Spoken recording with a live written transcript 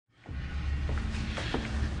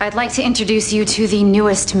I'd like to introduce you to the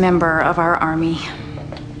newest member of our army.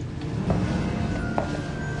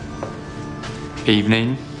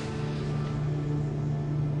 Evening.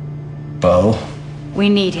 Bo? We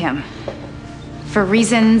need him. For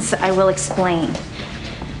reasons I will explain.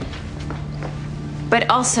 But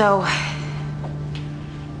also,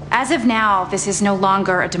 as of now, this is no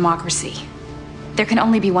longer a democracy. There can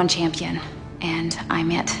only be one champion, and I'm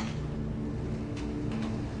it.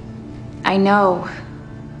 I know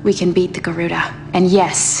we can beat the Garuda, and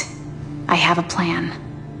yes, I have a plan.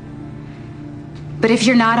 But if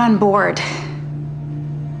you're not on board,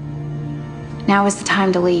 now is the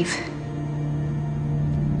time to leave.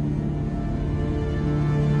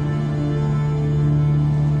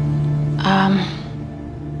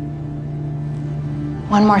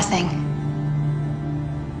 One more thing.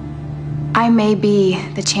 I may be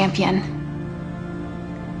the champion,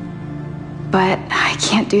 but I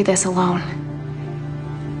can't do this alone.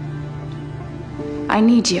 I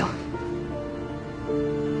need you.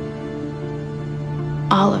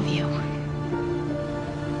 All of you.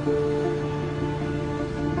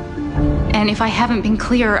 And if I haven't been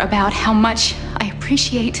clear about how much I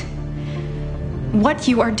appreciate what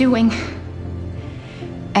you are doing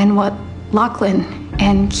and what Lachlan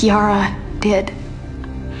and Kiara did.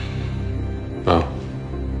 Bo,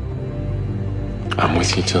 I'm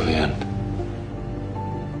with you till the end.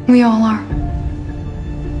 We all are.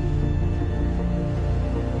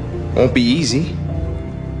 Won't be easy.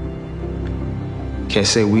 Can't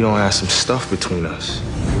say we don't have some stuff between us.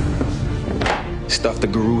 Stuff the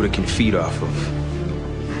Garuda can feed off of.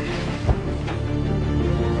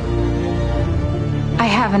 I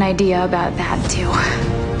have an idea about that, too.